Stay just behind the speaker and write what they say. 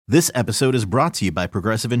This episode is brought to you by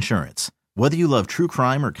Progressive Insurance. Whether you love true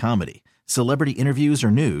crime or comedy, celebrity interviews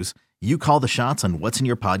or news, you call the shots on what's in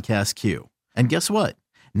your podcast queue. And guess what?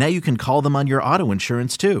 Now you can call them on your auto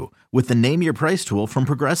insurance too with the Name Your Price tool from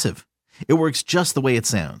Progressive. It works just the way it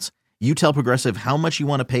sounds. You tell Progressive how much you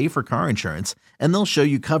want to pay for car insurance, and they'll show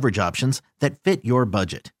you coverage options that fit your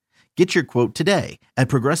budget. Get your quote today at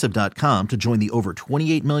Progressive.com to join the over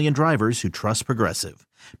 28 million drivers who trust Progressive.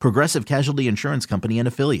 Progressive Casualty Insurance Company and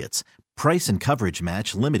Affiliates. Price and coverage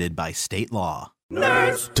match limited by state law.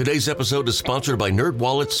 Nerds! Today's episode is sponsored by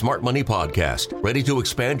NerdWallet's Smart Money Podcast. Ready to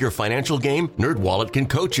expand your financial game? NerdWallet can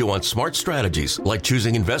coach you on smart strategies like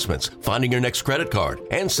choosing investments, finding your next credit card,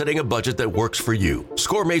 and setting a budget that works for you.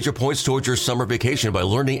 Score major points towards your summer vacation by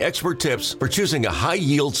learning expert tips for choosing a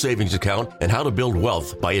high-yield savings account and how to build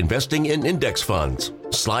wealth by investing in index funds.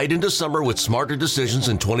 Slide into summer with smarter decisions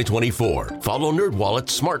in 2024. Follow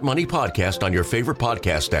NerdWallet's Smart Money Podcast on your favorite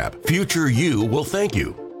podcast app. Future you will thank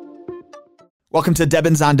you. Welcome to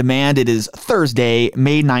Debbins On Demand. It is Thursday,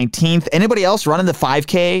 May 19th. Anybody else running the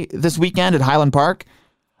 5K this weekend at Highland Park?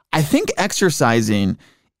 I think exercising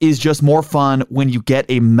is just more fun when you get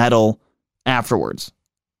a medal afterwards,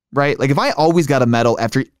 right? Like if I always got a medal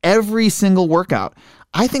after every single workout,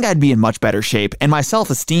 I think I'd be in much better shape and my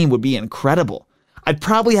self-esteem would be incredible. I'd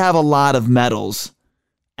probably have a lot of medals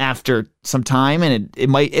after some time and it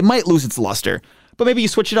might lose its luster. But maybe you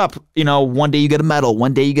switch it up. You know, one day you get a medal,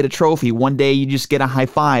 one day you get a trophy, one day you just get a high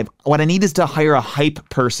five. What I need is to hire a hype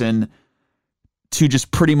person to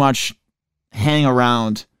just pretty much hang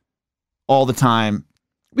around all the time.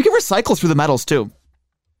 We can recycle through the medals too.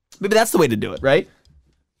 Maybe that's the way to do it, right?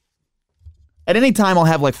 At any time, I'll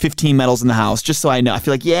have like 15 medals in the house just so I know. I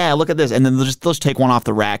feel like, yeah, look at this. And then they'll just take one off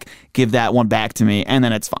the rack, give that one back to me, and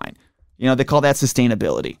then it's fine. You know, they call that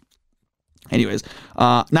sustainability. Anyways,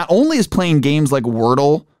 not only is playing games like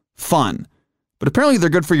Wordle fun, but apparently they're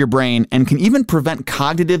good for your brain and can even prevent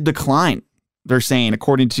cognitive decline, they're saying,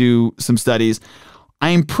 according to some studies. I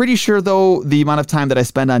am pretty sure, though, the amount of time that I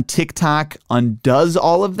spend on TikTok undoes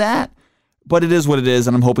all of that, but it is what it is,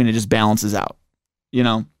 and I'm hoping it just balances out, you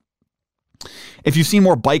know? If you've seen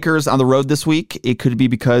more bikers on the road this week, it could be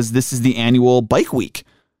because this is the annual Bike Week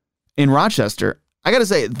in Rochester. I got to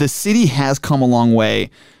say, the city has come a long way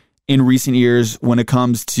in recent years when it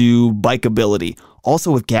comes to bikeability. Also,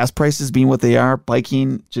 with gas prices being what they are,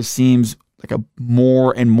 biking just seems like a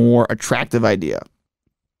more and more attractive idea.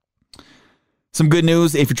 Some good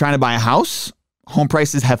news, if you're trying to buy a house, home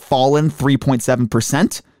prices have fallen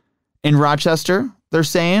 3.7% in Rochester, they're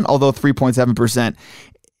saying, although 3.7%,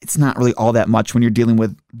 it's not really all that much when you're dealing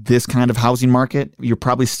with this kind of housing market. You're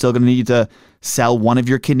probably still going to need to sell one of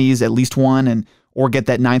your kidneys, at least one, or get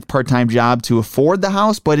that 9th part-time job to afford the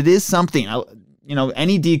house, but it is something. You know,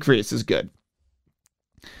 any decrease is good.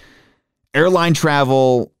 Airline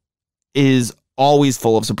travel is always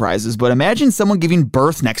full of surprises, but imagine someone giving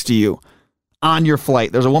birth next to you on your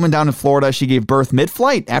flight. There's a woman down in Florida. She gave birth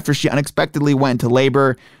mid-flight after she unexpectedly went into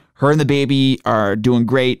labor. Her and the baby are doing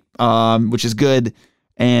great, which is good.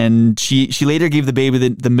 And she later gave the baby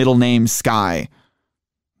the middle name Sky,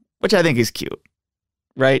 which I think is cute,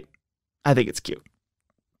 right? I think it's cute.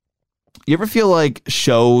 You ever feel like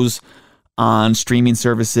shows on streaming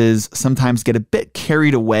services sometimes get a bit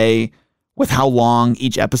carried away with how long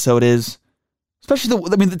each episode is? Especially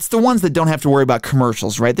it's the ones that don't have to worry about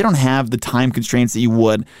commercials, right? They don't have the time constraints that you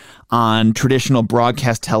would on traditional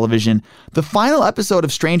broadcast television. The final episode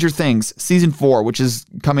of Stranger Things, season 4, which is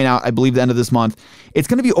coming out, I believe, the end of this month, it's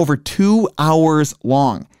going to be over 2 hours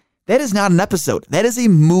long. That is not an episode. That is a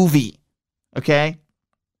movie, okay?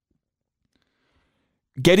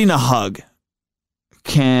 Getting a hug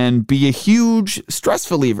can be a huge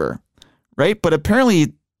stress reliever, right? But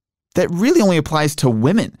apparently that really only applies to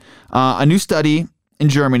women. A new study in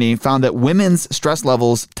Germany found that women's stress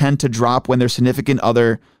levels tend to drop when their significant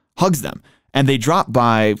other hugs them. And they drop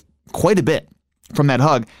by quite a bit from that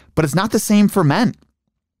hug, but it's not the same for men.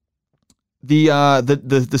 The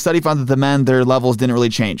study found that the men, their levels didn't really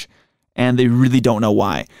change, and they really don't know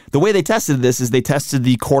why. The way they tested this is they tested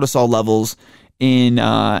the cortisol levels in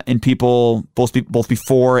people both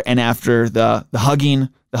before and after the hugging,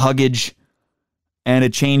 the huggage, and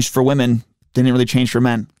it changed for women. Didn't really change for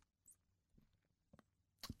men.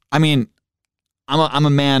 I mean, I'm a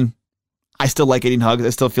man. I still like getting hugs. I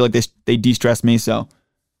still feel like they de-stress me. So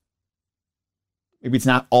maybe it's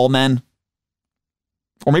not all men,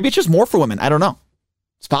 or maybe it's just more for women. I don't know.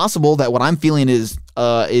 It's possible that what I'm feeling is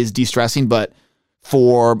de-stressing, but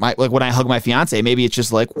for when I hug my fiance, maybe it's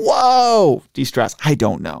just like, whoa, de-stress. I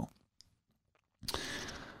don't know.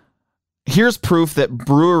 Here's proof that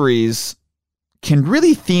breweries can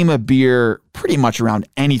really theme a beer pretty much around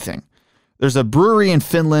anything. There's a brewery in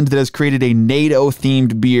Finland that has created a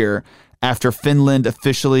NATO-themed beer after Finland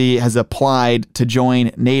officially has applied to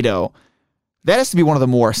join NATO. That has to be one of the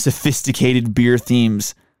more sophisticated beer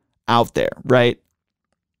themes out there, right?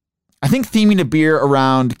 I think theming a beer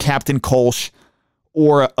around Captain Kolsch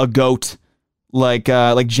or a goat like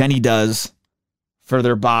Jenny does for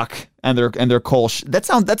their Bock and their Kolsch,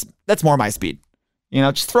 that's more my speed.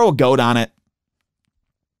 Just throw a goat on it.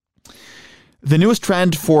 The newest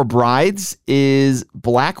trend for brides is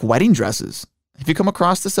black wedding dresses. Have you come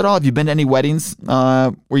across this at all? Have you been to any weddings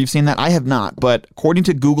where you've seen that? I have not, but according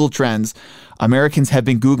to Google Trends, Americans have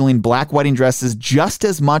been Googling black wedding dresses just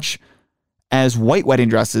as much as white wedding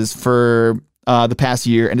dresses for the past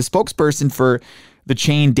year. And a spokesperson for the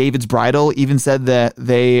chain David's Bridal even said that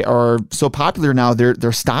they are so popular now,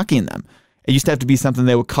 they're stocking them. It used to have to be something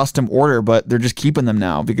they would custom order, but they're just keeping them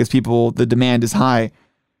now because the demand is high.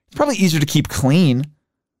 It's probably easier to keep clean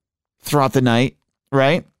throughout the night,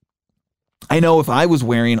 right? I know if I was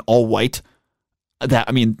wearing all white,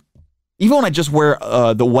 even when I just wear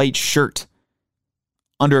the white shirt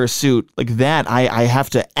under a suit like that, I have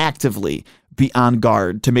to actively be on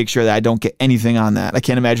guard to make sure that I don't get anything on that. I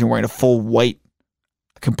can't imagine wearing a full white,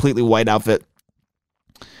 completely white outfit.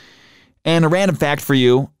 And a random fact for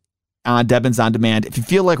you on Debbins On Demand: if you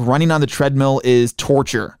feel like running on the treadmill is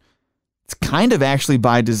torture, it's kind of actually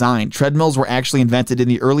by design. Treadmills were actually invented in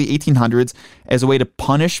the early 1800s as a way to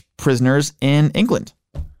punish prisoners in England.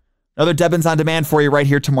 Another Debbins On Demand for you right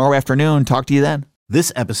here tomorrow afternoon. Talk to you then.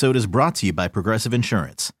 This episode is brought to you by Progressive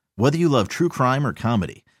Insurance. Whether you love true crime or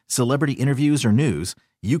comedy, celebrity interviews or news,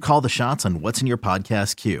 you call the shots on what's in your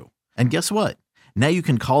podcast queue. And guess what? Now you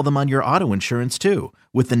can call them on your auto insurance too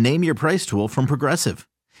with the Name Your Price tool from Progressive.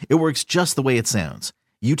 It works just the way it sounds.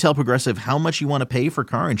 You tell Progressive how much you want to pay for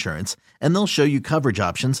car insurance, and they'll show you coverage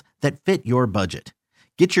options that fit your budget.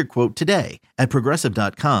 Get your quote today at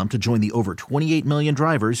Progressive.com to join the over 28 million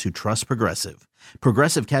drivers who trust Progressive.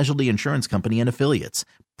 Progressive Casualty Insurance Company and Affiliates.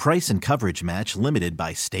 Price and coverage match limited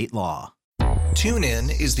by state law.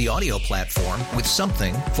 TuneIn is the audio platform with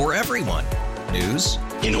something for everyone. News.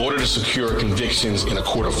 In order to secure convictions in a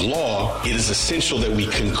court of law, it is essential that we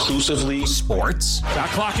conclusively. Sports. Got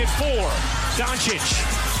clock at 4. Doncic.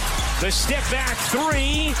 The step back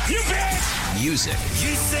 3. You bet. Music.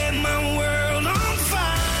 You set my world on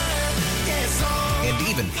fire. Yes, and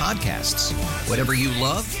even podcasts. Whatever you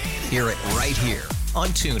love, hear it right here on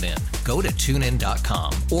TuneIn. Go to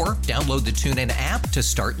TuneIn.com or download the TuneIn app to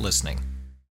start listening.